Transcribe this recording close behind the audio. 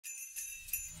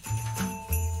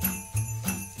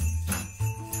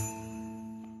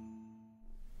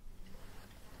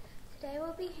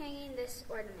be hanging this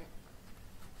ornament.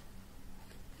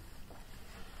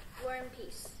 War and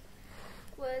Peace.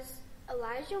 Was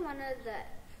Elijah one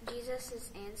of Jesus'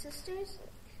 ancestors?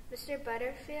 Mr.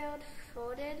 Butterfield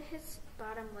folded his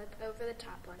bottom lip over the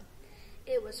top one.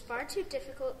 It was far too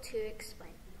difficult to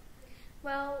explain.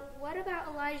 Well, what about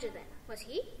Elijah then? Was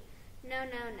he? No.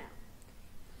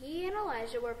 He and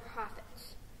Elijah were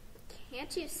prophets.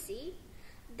 Can't you see?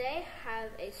 They have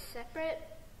a separate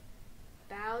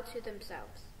bough to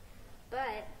themselves,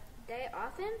 but they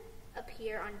often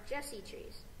appear on Jesse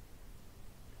trees.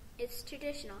 It's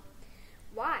traditional.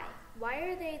 Why? Why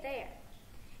are they there?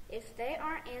 If they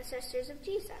aren't ancestors of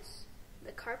Jesus.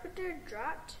 The carpenter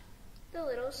dropped the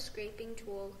little scraping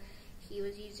tool he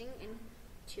was using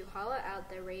to hollow out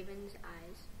the raven's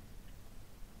eyes.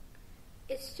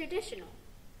 It's traditional.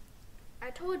 I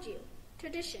told you,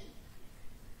 tradition.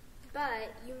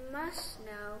 But you must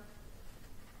know.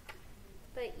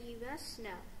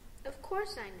 Of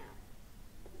course I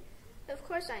know. Of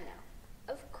course I know.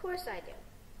 Of course I do.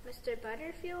 Mr.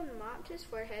 Butterfield mopped his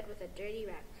forehead with a dirty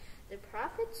rag. The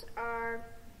prophets are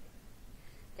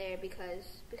there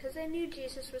because they knew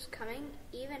Jesus was coming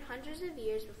even hundreds of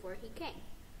years before he came.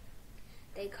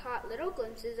 They caught little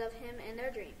glimpses of him in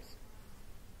their dreams.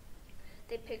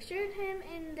 They pictured him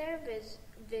in their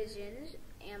visions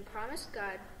and promised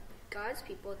God's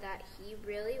people that he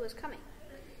really was coming.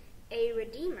 A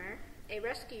redeemer, a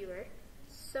rescuer,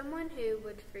 someone who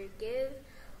would forgive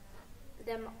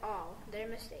them all their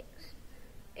mistakes.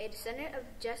 A descendant of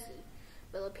Jesse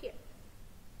will appear.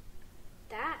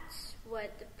 That's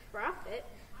what the prophet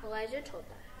Elijah told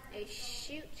them. A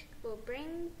shoot will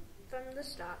bring from the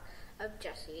stock of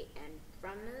Jesse, and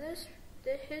from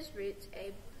his roots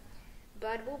a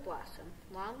bud will blossom.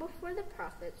 Long before the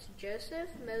prophets, Joseph,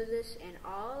 Moses, and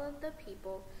all of the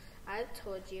people I've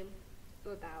told you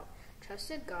about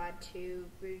trusted God to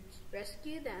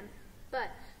rescue them, but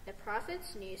the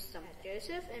prophets knew something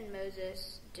Joseph and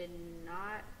Moses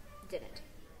didn't.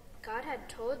 God had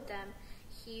told them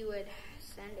he would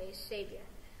send a savior,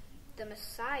 the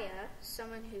Messiah,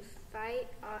 someone who fight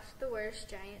off the worst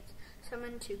giants,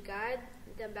 someone to guide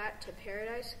them back to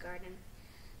Paradise Garden.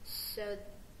 So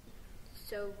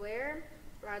where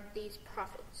are these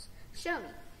prophets? Show me.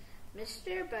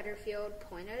 Mr. Butterfield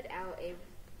pointed out a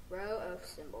row of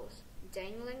symbols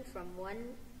dangling from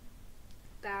one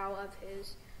bough of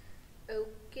his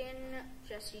oaken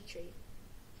Jesse tree.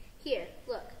 Here,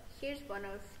 look, here's one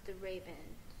of the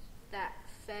ravens that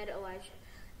fed Elijah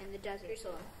in the desert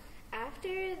Jerusalem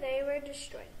after they were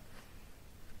destroyed.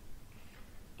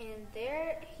 And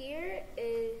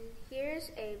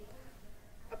here's a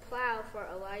plow for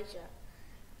Elijah.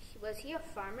 Was he a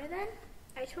farmer then?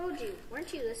 I told you,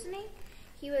 weren't you listening?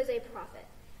 He was a prophet.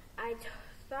 I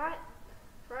thought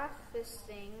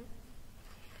prophesying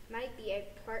might be a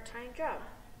part-time job.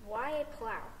 Why a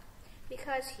plow?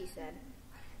 Because he said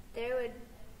there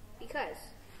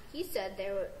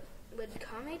would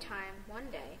come a time one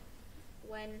day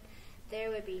when there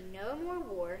would be no more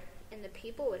war and the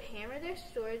people would hammer their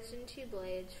swords into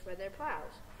blades for their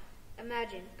plows.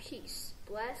 Imagine peace,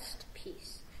 blessed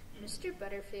peace. Mr.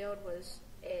 Butterfield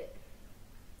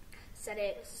said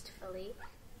it wistfully.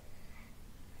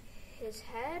 His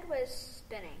head was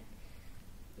spinning.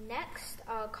 Next,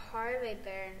 I'll carve a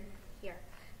bear here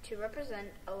to represent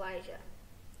Elijah.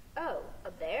 Oh, a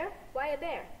bear? Why a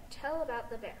bear? Tell about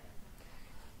the bear.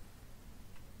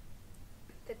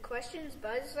 The questions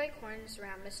buzzed like horns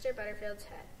around Mr. Butterfield's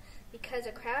head, because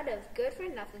a crowd of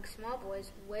good-for-nothing small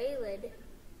boys waylaid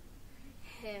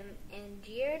him and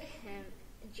jeered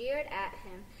at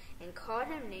him and called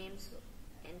him names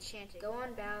and chanted, "Go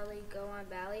on, Bally,"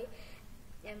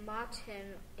 and mocked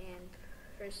him and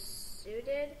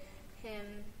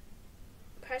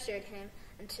pressured him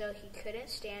until he couldn't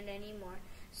stand any more.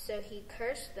 So he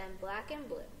cursed them black and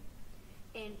blue.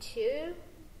 And two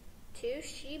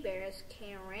she-bears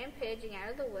came rampaging out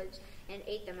of the woods and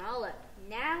ate them all up.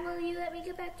 Now will you let me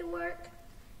get back to work?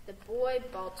 The boy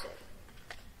bolted.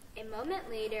 A moment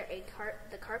later,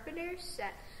 the carpenter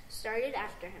started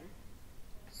after him,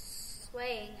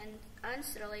 swaying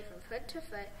unsteadily from foot to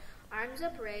foot, arms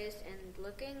upraised and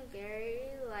looking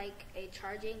very like a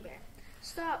charging bear.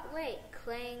 Stop, wait,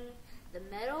 clanged the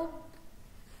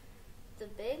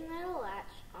big metal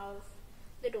latch of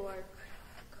the door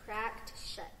cracked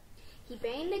shut. He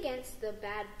banged against the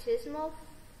baptismal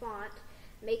font,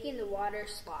 making the water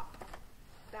slop.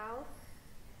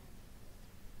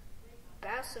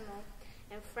 Baptismal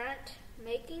in front,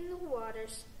 making the water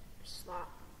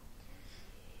slop.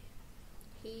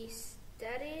 He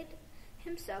steadied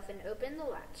himself and opened the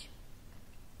latch.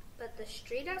 But the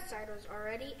street outside was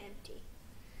already empty.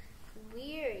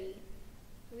 Weirdly,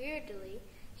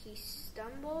 he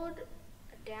stumbled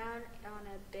down on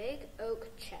a big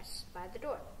oak chest by the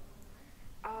door.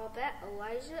 I'll bet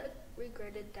Elijah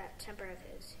regretted that temper of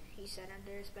his, he said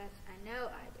under his breath. I know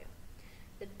I do.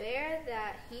 The bear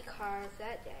that he carved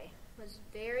that day was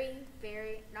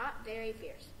not very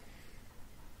fierce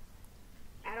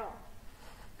at all.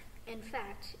 In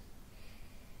fact,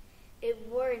 it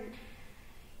wore an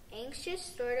anxious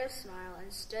sort of smile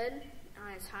and stood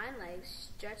on its hind legs,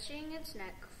 stretching its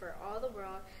neck for all the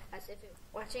world as if it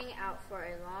were watching out for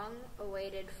a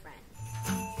long-awaited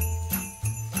friend.